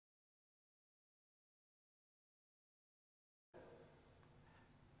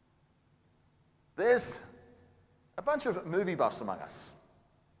There's a bunch of movie buffs among us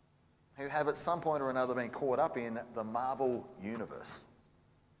who have at some point or another been caught up in the Marvel universe.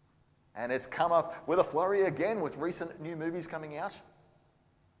 And it's come up with a flurry again with recent new movies coming out.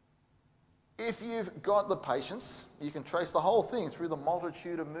 If you've got the patience, you can trace the whole thing through the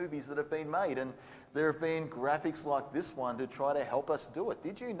multitude of movies that have been made, and there have been graphics like this one to try to help us do it.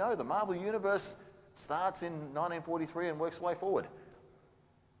 Did you know the Marvel Universe starts in 1943 and works its way forward?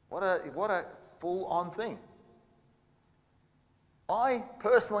 What a full-on thing. I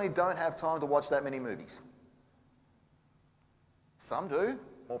personally don't have time to watch that many movies. Some do,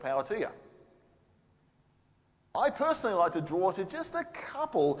 more power to you. I personally like to draw to just a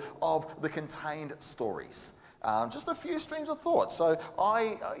couple of the contained stories, just a few streams of thought. So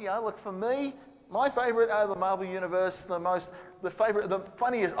look, for me, my favourite out of the Marvel Universe, the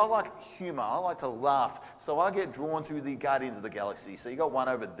funniest, I like humour, I like to laugh, so I get drawn to the Guardians of the Galaxy. So you got one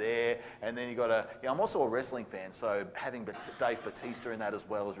over there, and then you got I'm also a wrestling fan, so having Dave Bautista in that as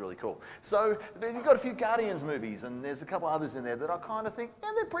well is really cool. So then you've got a few Guardians movies, and there's a couple others in there that I kind of think,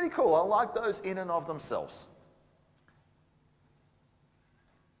 they're pretty cool. I like those in and of themselves.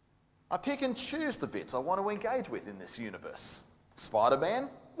 I pick and choose the bits I want to engage with in this universe. Spider-Man,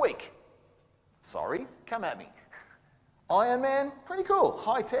 weak. Sorry, come at me. Iron Man, pretty cool.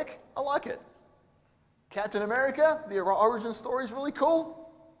 High tech, I like it. Captain America, the origin story is really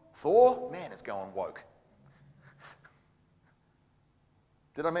cool. Thor, man, it's going woke.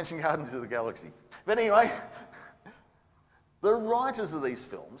 Did I mention Guardians of the Galaxy? But anyway, the writers of these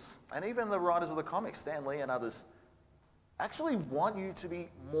films, and even the writers of the comics, Stan Lee and others, actually want you to be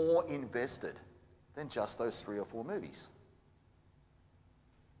more invested than just those 3 or 4 movies.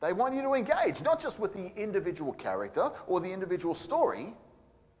 They want you to engage, not just with the individual character or the individual story,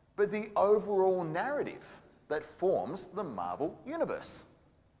 but the overall narrative that forms the Marvel Universe.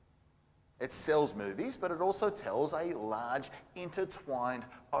 It sells movies, but it also tells a large, intertwined,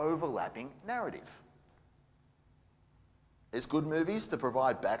 overlapping narrative. There's good movies to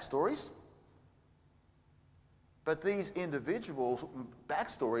provide backstories, but these individuals'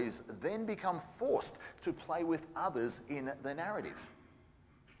 backstories then become forced to play with others in the narrative.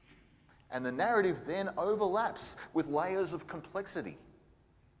 And the narrative then overlaps with layers of complexity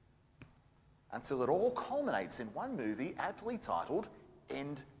until it all culminates in one movie aptly titled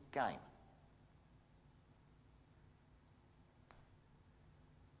End Game.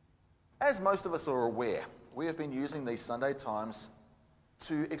 As most of us are aware, we have been using these Sunday Times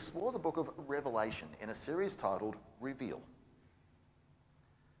to explore the book of Revelation in a series titled Reveal.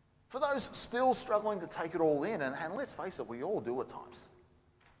 For those still struggling to take it all in, and let's face it, we all do at times,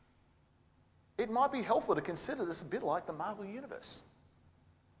 it might be helpful to consider this a bit like the Marvel Universe.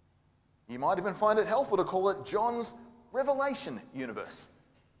 You might even find it helpful to call it John's Revelation Universe.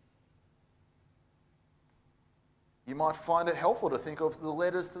 You might find it helpful to think of the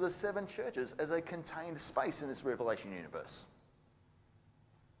letters to the 7 churches as a contained space in this Revelation universe.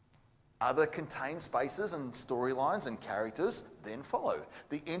 Other contained spaces and storylines and characters then follow.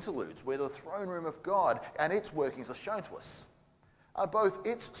 The interludes, where the throne room of God and its workings are shown to us, are both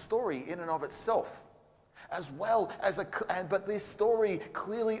its story in and of itself, as well as but this story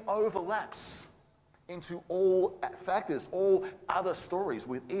clearly overlaps into all factors, all other stories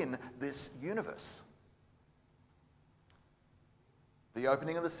within this universe. The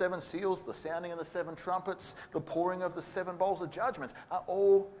opening of the 7 seals, the sounding of the 7 trumpets, the pouring of the 7 bowls of judgment are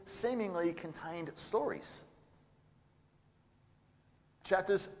all seemingly contained stories.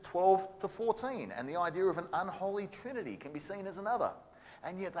 Chapters 12 to 14 and the idea of an unholy trinity can be seen as another,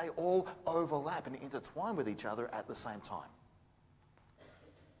 and yet they all overlap and intertwine with each other at the same time.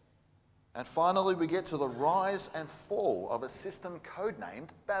 And finally, we get to the rise and fall of a system codenamed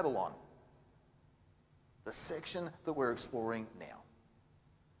Babylon, the section that we're exploring now.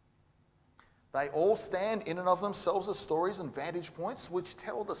 They all stand in and of themselves as stories and vantage points which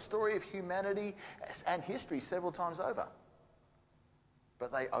tell the story of humanity and history several times over.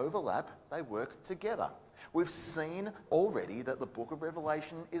 But they overlap, they work together. We've seen already that the book of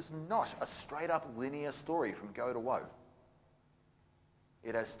Revelation is not a straight-up linear story from go to woe.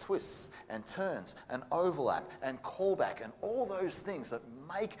 It has twists and turns and overlap and callback and all those things that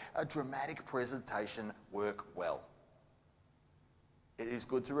make a dramatic presentation work well. It is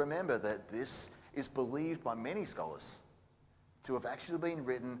good to remember that this is believed by many scholars to have actually been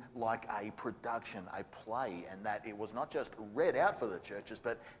written like a production, a play, and that it was not just read out for the churches,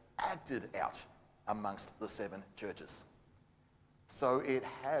 but acted out amongst the 7 churches. So it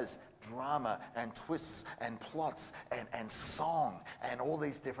has drama and twists and plots and song and all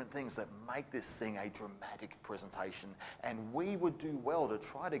these different things that make this thing a dramatic presentation. And we would do well to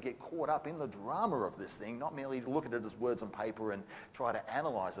try to get caught up in the drama of this thing, not merely to look at it as words on paper and try to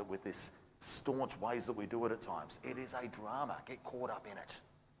analyze it with this staunch ways that we do it at times. It is a drama. Get caught up in it.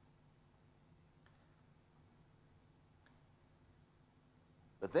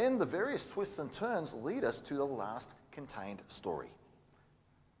 But then the various twists and turns lead us to the last contained story.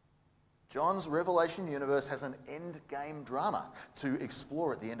 John's Revelation universe has an end game drama to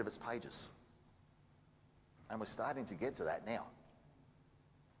explore at the end of its pages. And we're starting to get to that now.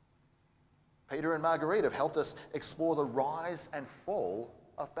 Peter and Marguerite have helped us explore the rise and fall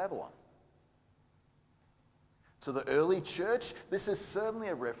of Babylon. To the early church, this is certainly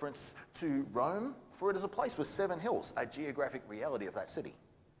a reference to Rome, for it is a place with 7 hills, a geographic reality of that city.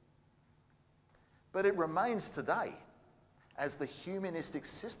 But it remains today as the humanistic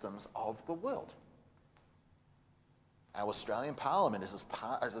systems of the world. Our Australian Parliament is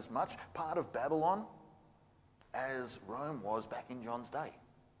as much part of Babylon as Rome was back in John's day.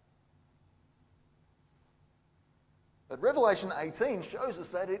 But Revelation 18 shows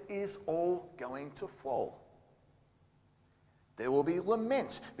us that it is all going to fall. There will be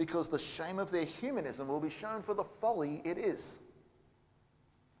lament because the shame of their humanism will be shown for the folly it is.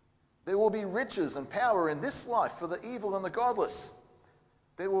 There will be riches and power in this life for the evil and the godless.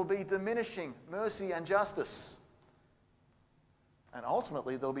 There will be diminishing mercy and justice. And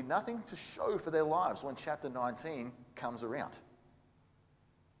ultimately, there will be nothing to show for their lives when chapter 19 comes around.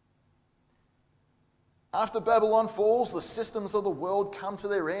 After Babylon falls, the systems of the world come to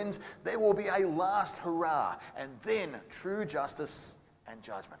their end. There will be a last hurrah, and then true justice and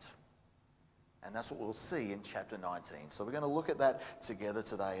judgment. And that's what we'll see in chapter 19. So we're going to look at that together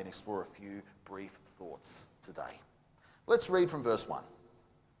today and explore a few brief thoughts today. Let's read from verse 1.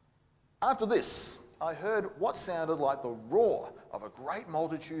 After this, I heard what sounded like the roar of a great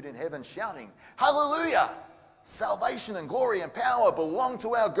multitude in heaven shouting, "Hallelujah! Salvation and glory and power belong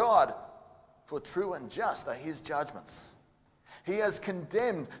to our God, for true and just are his judgments. He has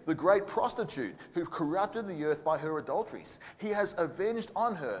condemned the great prostitute who corrupted the earth by her adulteries. He has avenged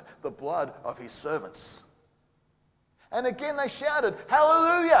on her the blood of his servants." And again they shouted,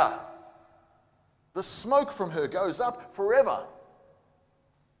 "Hallelujah! The smoke from her goes up forever."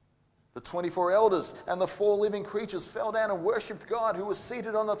 The 24 elders and the 4 living creatures fell down and worshipped God who was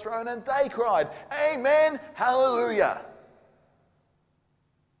seated on the throne, and they cried, "Amen, hallelujah."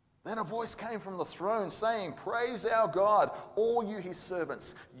 Then a voice came from the throne saying, "Praise our God, all you his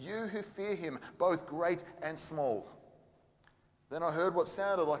servants, you who fear him, both great and small." Then I heard what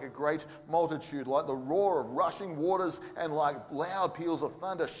sounded like a great multitude, like the roar of rushing waters and like loud peals of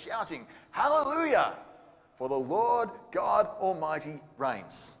thunder, shouting, "Hallelujah! For the Lord God Almighty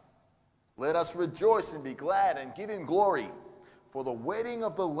reigns. Let us rejoice and be glad and give him glory. For the wedding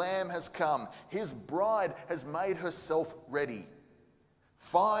of the Lamb has come. His bride has made herself ready.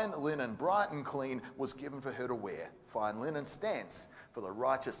 Fine linen, bright and clean, was given for her to wear. Fine linen stands for the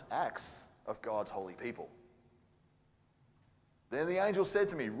righteous acts of God's holy people." Then the angel said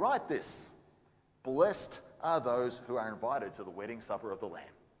to me, "Write this, blessed are those who are invited to the wedding supper of the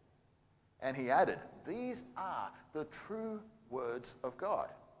Lamb." And he added, "These are the true words of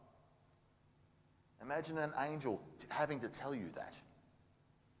God." Imagine an angel having to tell you that.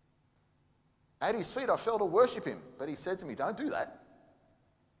 At his feet I fell to worship him, but he said to me, "Don't do that.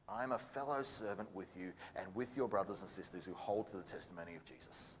 I am a fellow servant with you and with your brothers and sisters who hold to the testimony of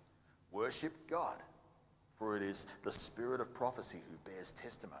Jesus. Worship God, for it is the spirit of prophecy who bears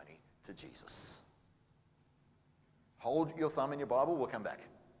testimony to Jesus." Hold your thumb in your Bible, we'll come back.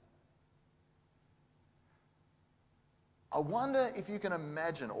 I wonder if you can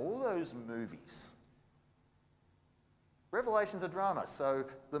imagine all those movies. Revelation's a drama, so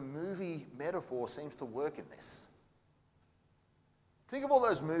the movie metaphor seems to work in this. Think of all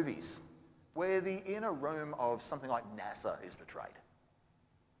those movies where the inner room of something like NASA is portrayed.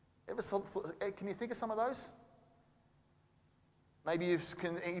 Can you think of some of those? Maybe you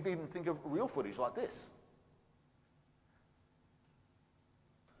can even think of real footage like this.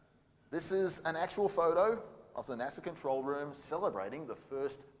 This is an actual photo of the NASA control room celebrating the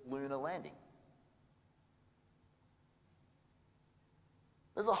first lunar landing.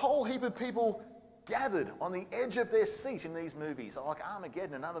 There's a whole heap of people gathered on the edge of their seat in these movies, like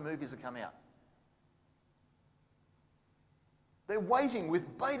Armageddon and other movies that come out. They're waiting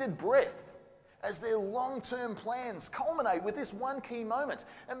with bated breath as their long-term plans culminate with this one key moment.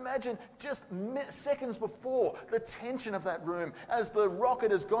 Imagine just seconds before the tension of that room as the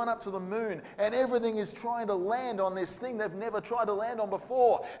rocket has gone up to the moon and everything is trying to land on this thing they've never tried to land on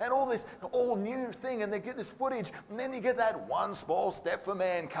before, and all new thing, and they get this footage, and then you get that one small step for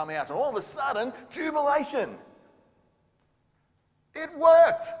man come out, and all of a sudden, jubilation. It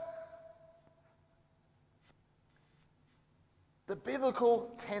worked. The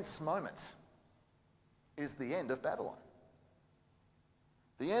biblical tense moment is the end of Babylon.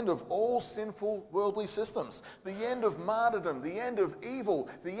 The end of all sinful worldly systems. The end of martyrdom. The end of evil.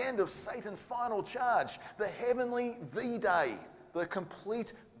 The end of Satan's final charge. The heavenly V-Day. The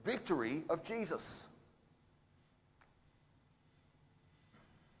complete victory of Jesus.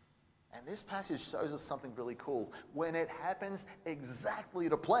 And this passage shows us something really cool. When it happens exactly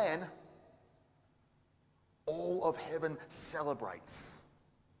to plan, all of heaven celebrates.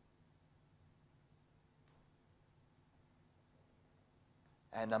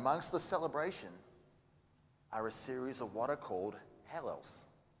 And amongst the celebration are a series of what are called Hallels.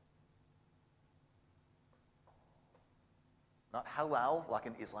 Not halal like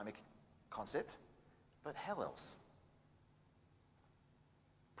an Islamic concept, but Hallels.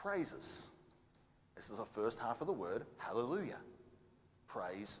 Praises. This is the first half of the word, hallelujah.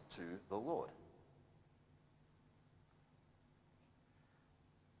 Praise to the Lord.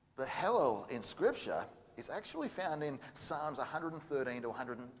 The Hallel in Scripture is actually found in Psalms 113 to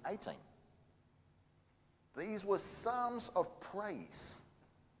 118. These were psalms of praise.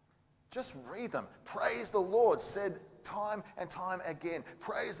 Just read them. Praise the Lord, said time and time again.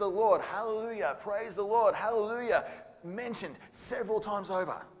 Praise the Lord, hallelujah. Praise the Lord, hallelujah. Mentioned several times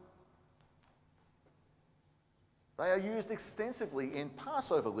over. They are used extensively in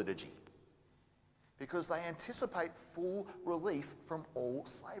Passover liturgy because they anticipate full relief from all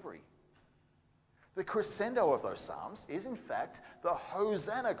slavery. The crescendo of those psalms is, in fact, the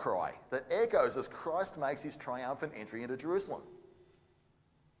Hosanna cry that echoes as Christ makes his triumphant entry into Jerusalem.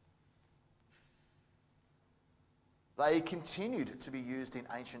 They continued to be used in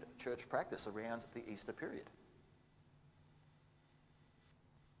ancient church practice around the Easter period.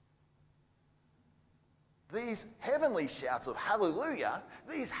 These heavenly shouts of hallelujah,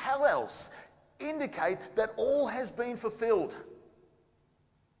 these hallels, indicate that all has been fulfilled.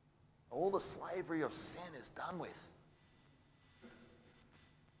 All the slavery of sin is done with.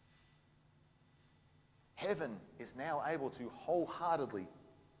 Heaven is now able to wholeheartedly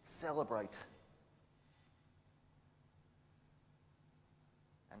celebrate.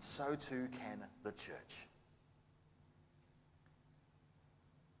 And so too can the church.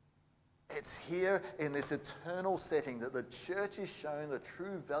 It's here in this eternal setting that the church is shown the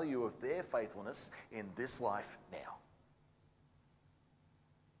true value of their faithfulness in this life now.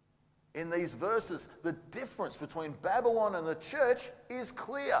 In these verses, the difference between Babylon and the church is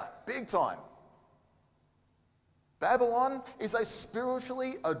clear, big time. Babylon is a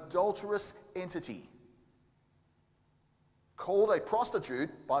spiritually adulterous entity, called a prostitute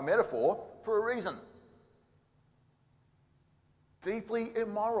by metaphor for a reason. Deeply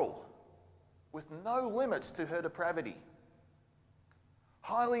immoral, with no limits to her depravity.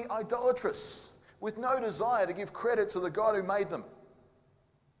 Highly idolatrous, with no desire to give credit to the God who made them.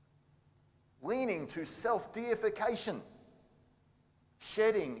 Leaning to self-deification,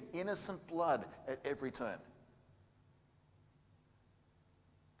 shedding innocent blood at every turn.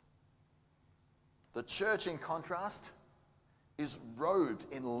 The church, in contrast, is robed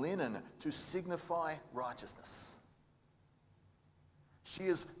in linen to signify righteousness. She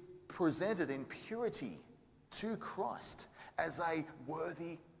is presented in purity to Christ as a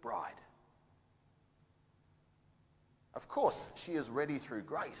worthy bride. Of course, she is ready through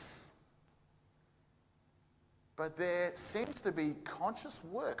grace. But there seems to be conscious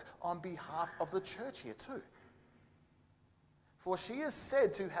work on behalf of the church here too. For she is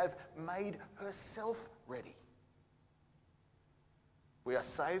said to have made herself ready. We are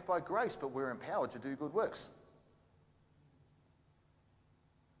saved by grace, but we're empowered to do good works.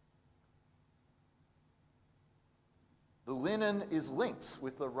 The linen is linked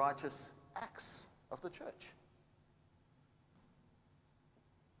with the righteous acts of the church.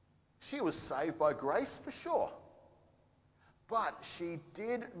 She was saved by grace for sure. But she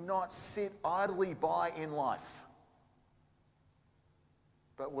did not sit idly by in life,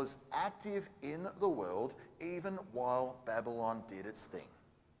 but was active in the world even while Babylon did its thing.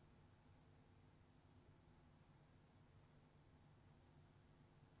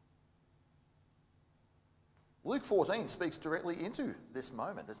 Luke 14 speaks directly into this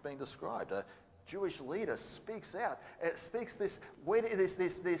moment that's being described. A Jewish leader speaks out. It speaks this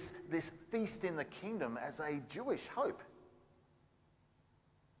feast in the kingdom as a Jewish hope.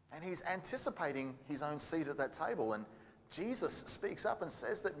 And he's anticipating his own seat at that table. And Jesus speaks up and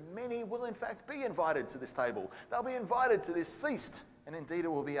says that many will in fact be invited to this table. They'll be invited to this feast. And indeed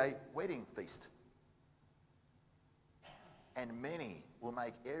it will be a wedding feast. And many will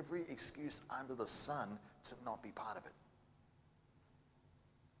make every excuse under the sun to not be part of it.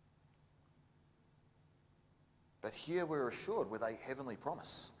 But here we're assured with a heavenly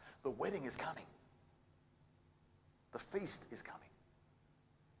promise. The wedding is coming. The feast is coming.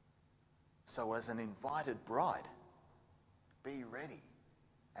 So as an invited bride, be ready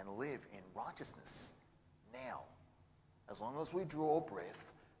and live in righteousness now. As long as we draw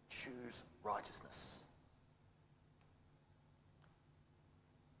breath, choose righteousness.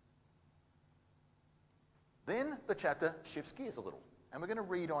 Then the chapter shifts gears a little. And we're going to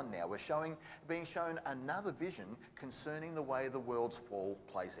read on now. We're being shown another vision concerning the way the world's fall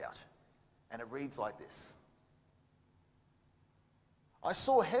plays out. And it reads like this. I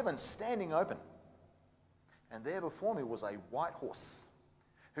saw heaven standing open, and there before me was a white horse,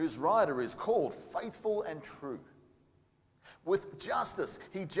 whose rider is called Faithful and True. With justice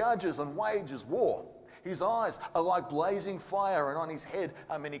he judges and wages war. His eyes are like blazing fire, and on his head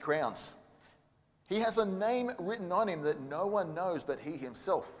are many crowns. He has a name written on him that no one knows but he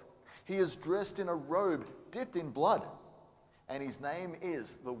himself. He is dressed in a robe dipped in blood, and his name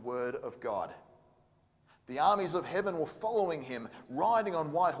is the Word of God. The armies of heaven were following him, riding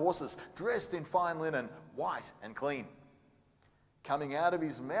on white horses, dressed in fine linen, white and clean. Coming out of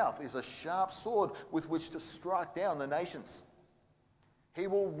his mouth is a sharp sword with which to strike down the nations. He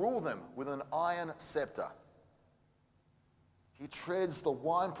will rule them with an iron scepter. He treads the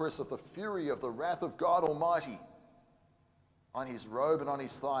winepress of the fury of the wrath of God Almighty. On his robe and on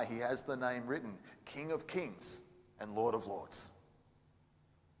his thigh he has the name written, King of Kings and Lord of Lords.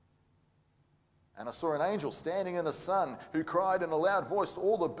 And I saw an angel standing in the sun who cried in a loud voice to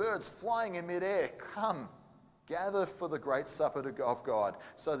all the birds flying in midair, Come, gather for the great supper of God,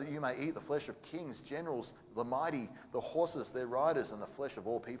 so that you may eat the flesh of kings, generals, the mighty, the horses, their riders, and the flesh of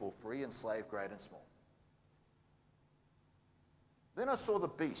all people, free and slave, great and small. Then I saw the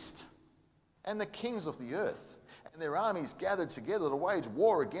beast and the kings of the earth and their armies gathered together to wage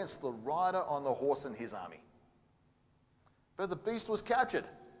war against the rider on the horse and his army. But the beast was captured,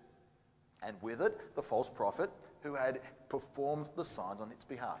 and with it the false prophet who had performed the signs on its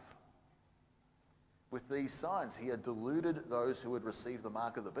behalf. With these signs he had deluded those who had received the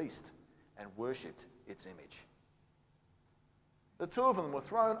mark of the beast and worshipped its image. The two of them were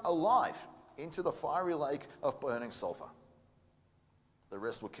thrown alive into the fiery lake of burning sulfur. The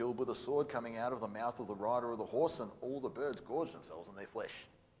rest were killed with a sword coming out of the mouth of the rider of the horse, and all the birds gorged themselves on their flesh.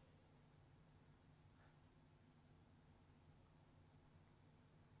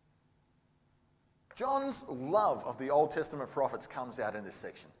 John's love of the Old Testament prophets comes out in this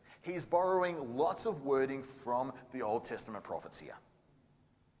section. He's borrowing lots of wording from the Old Testament prophets here.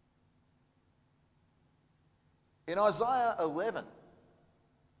 In Isaiah 11,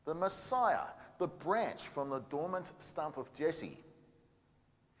 the Messiah, the branch from the dormant stump of Jesse,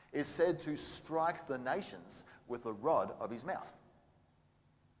 is said to strike the nations with the rod of his mouth.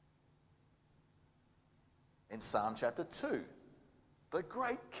 In Psalm chapter 2, the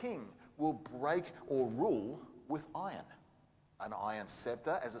great king will break or rule with iron. An iron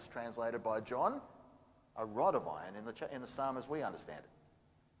scepter, as it's translated by John, a rod of iron in the psalm as we understand it.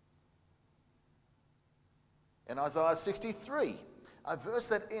 In Isaiah 63, a verse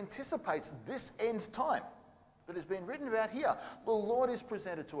that anticipates this end time that has been written about here, the Lord is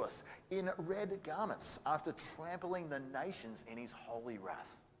presented to us in red garments after trampling the nations in his holy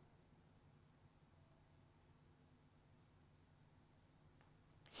wrath.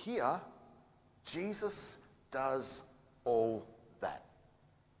 Here, Jesus does all that.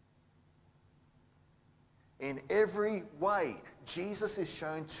 In every way, Jesus is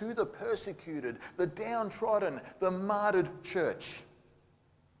shown to the persecuted, the downtrodden, the martyred church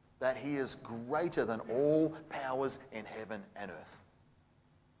that he is greater than all powers in heaven and earth.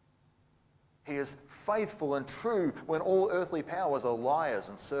 He is faithful and true when all earthly powers are liars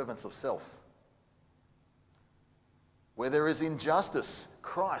and servants of self. Where there is injustice,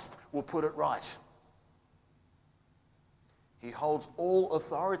 Christ will put it right. He holds all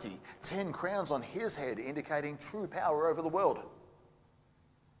authority, 10 crowns on his head, indicating true power over the world.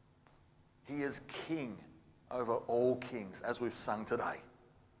 He is king over all kings, as we've sung today.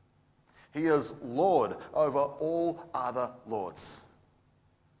 He is Lord over all other lords.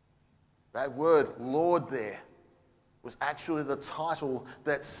 That word Lord there was actually the title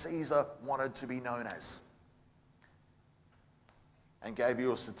that Caesar wanted to be known as, and gave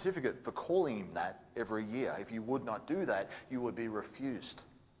you a certificate for calling him that every year. If you would not do that, you would be refused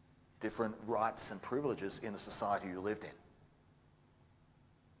different rights and privileges in the society you lived in.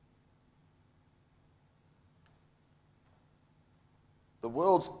 The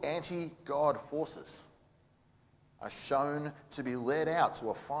world's anti-God forces are shown to be led out to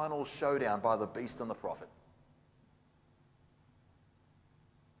a final showdown by the beast and the prophet.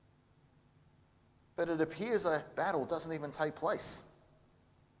 But it appears a battle doesn't even take place.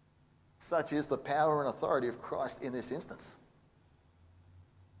 Such is the power and authority of Christ in this instance.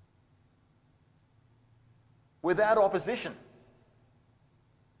 Without opposition,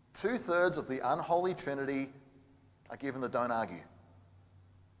 2/3 of the unholy Trinity are given the don't argue.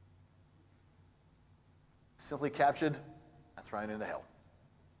 Simply captured and thrown into hell.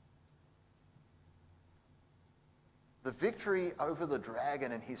 The victory over the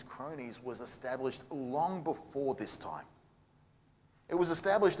dragon and his cronies was established long before this time. It was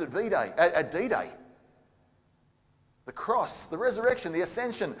established at D-Day. The cross, the resurrection, the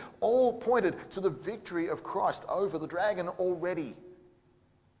ascension, all pointed to the victory of Christ over the dragon already.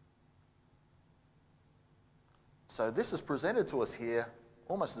 So this is presented to us here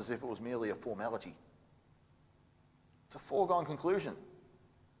almost as if it was merely a formality. It's a foregone conclusion.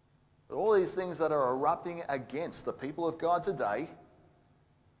 But all these things that are erupting against the people of God today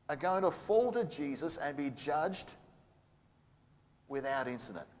are going to fall to Jesus and be judged without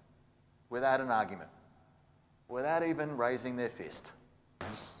incident, without an argument, without even raising their fist.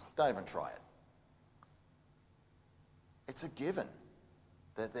 Don't even try it. It's a given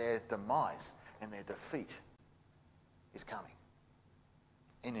that their demise and their defeat is coming,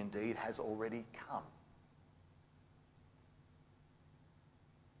 and indeed has already come.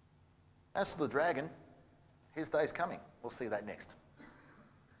 As for the dragon, his day's coming. We'll see that next.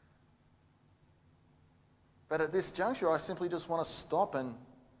 But at this juncture, I simply just want to stop and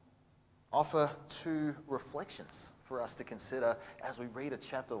offer 2 reflections for us to consider as we read a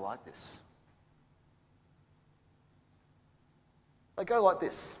chapter like this. They go like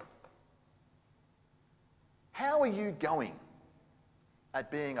this. How are you going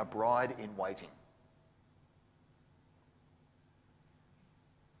at being a bride in waiting?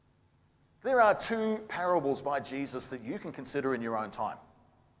 There are 2 parables by Jesus that you can consider in your own time.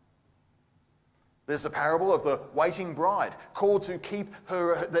 There's the parable of the waiting bride, called to keep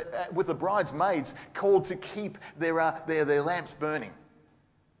her, with the bridesmaids, called to keep their lamps burning,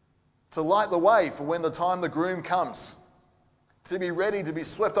 to light the way for when the time the groom comes, to be ready to be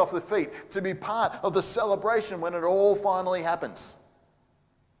swept off the feet, to be part of the celebration when it all finally happens,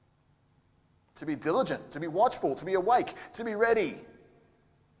 to be diligent, to be watchful, to be awake, to be ready,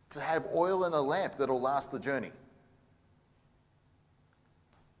 to have oil in a lamp that'll last the journey.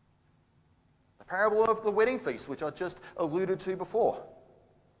 The parable of the wedding feast, which I just alluded to before.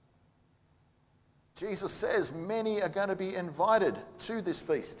 Jesus says many are going to be invited to this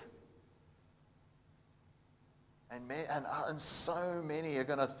feast. And so many are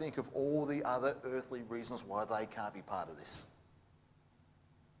going to think of all the other earthly reasons why they can't be part of this.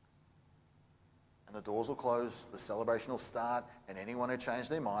 And the doors will close, the celebration will start, and anyone who changed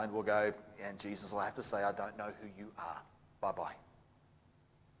their mind will go, and Jesus will have to say, I don't know who you are. Bye-bye.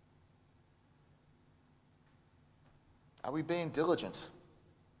 Are we being diligent?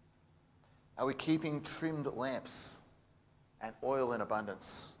 Are we keeping trimmed lamps and oil in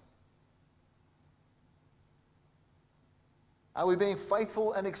abundance? Are we being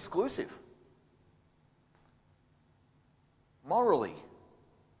faithful and exclusive? Morally,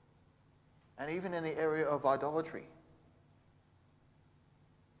 and even in the area of idolatry.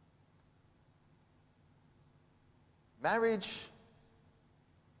 Marriage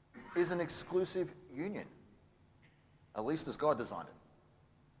is an exclusive union, at least as God designed it.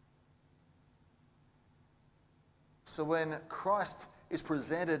 So when Christ is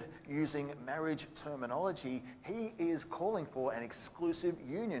presented using marriage terminology, he is calling for an exclusive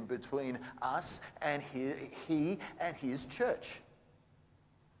union between us and he and his church.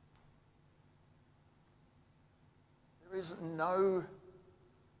 There is no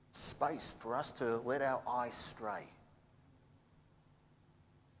space for us to let our eyes stray.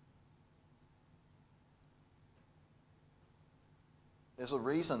 There's a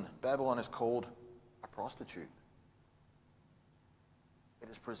reason Babylon is called a prostitute.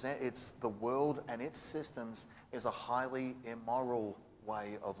 It's the world and its systems is a highly immoral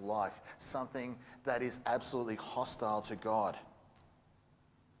way of life, something that is absolutely hostile to God.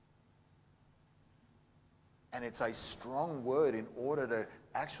 And it's a strong word in order to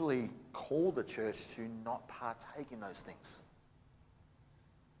actually call the church to not partake in those things?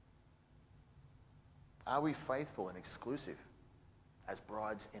 Are we faithful and exclusive as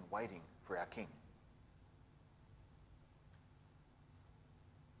brides in waiting for our King?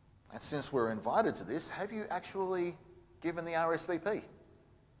 And since we're invited to this, have you actually given the RSVP?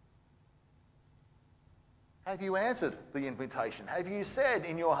 Have you answered the invitation? Have you said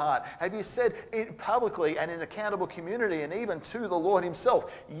in your heart, have you said it publicly and in accountable community and even to the Lord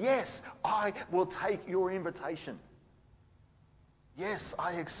himself, yes, I will take your invitation. Yes,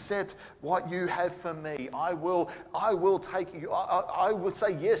 I accept what you have for me. I will take you. I will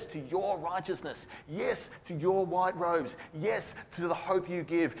say yes to your righteousness. Yes to your white robes. Yes to the hope you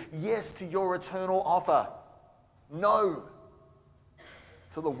give. Yes to your eternal offer. No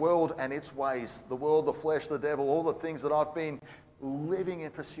to the world and its ways. The world, the flesh, the devil, all the things that I've been living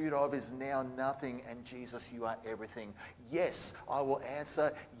in pursuit of is now nothing, and Jesus, you are everything. Yes, I will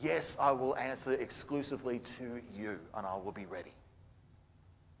answer. Yes, I will answer exclusively to you, and I will be ready.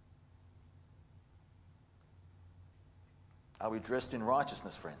 Are we dressed in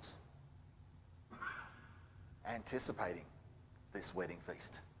righteousness, friends? Anticipating this wedding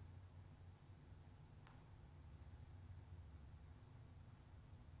feast.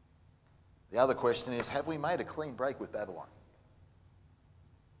 The other question is, have we made a clean break with Babylon?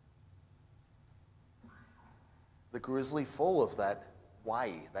 The grisly fall of that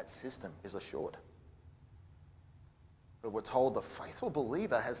way, that system, is assured. But we're told the faithful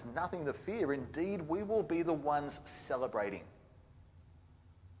believer has nothing to fear. Indeed, we will be the ones celebrating.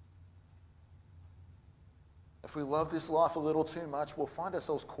 If we love this life a little too much, we'll find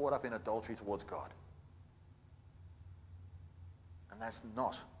ourselves caught up in adultery towards God. And that's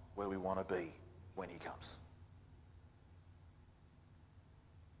not where we want to be when he comes.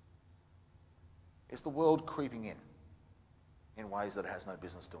 Is the world creeping in ways that it has no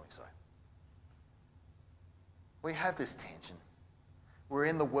business doing so? We have this tension. We're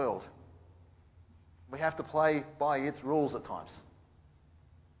in the world. We have to play by its rules at times.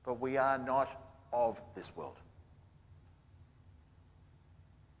 But we are not of this world.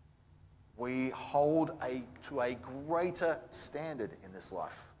 We hold to a greater standard in this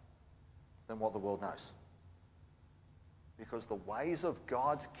life than what the world knows. Because the ways of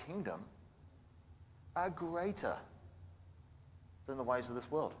God's kingdom are greater than the ways of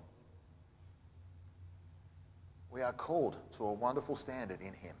this world. We are called to a wonderful standard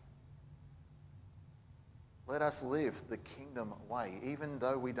in him. Let us live the kingdom way, even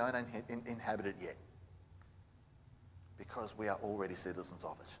though we don't inhabit it yet, because we are already citizens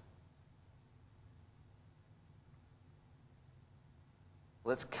of it.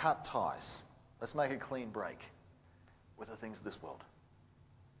 Let's cut ties. Let's make a clean break with the things of this world.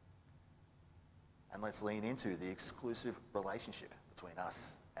 And let's lean into the exclusive relationship between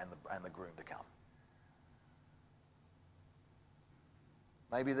us and the groom to come.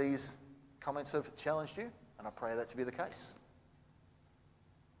 Maybe these comments have challenged you, and I pray that to be the case.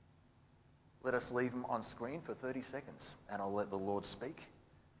 Let us leave them on screen for 30 seconds, and I'll let the Lord speak,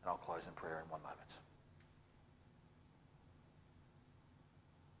 and I'll close in prayer in one moment.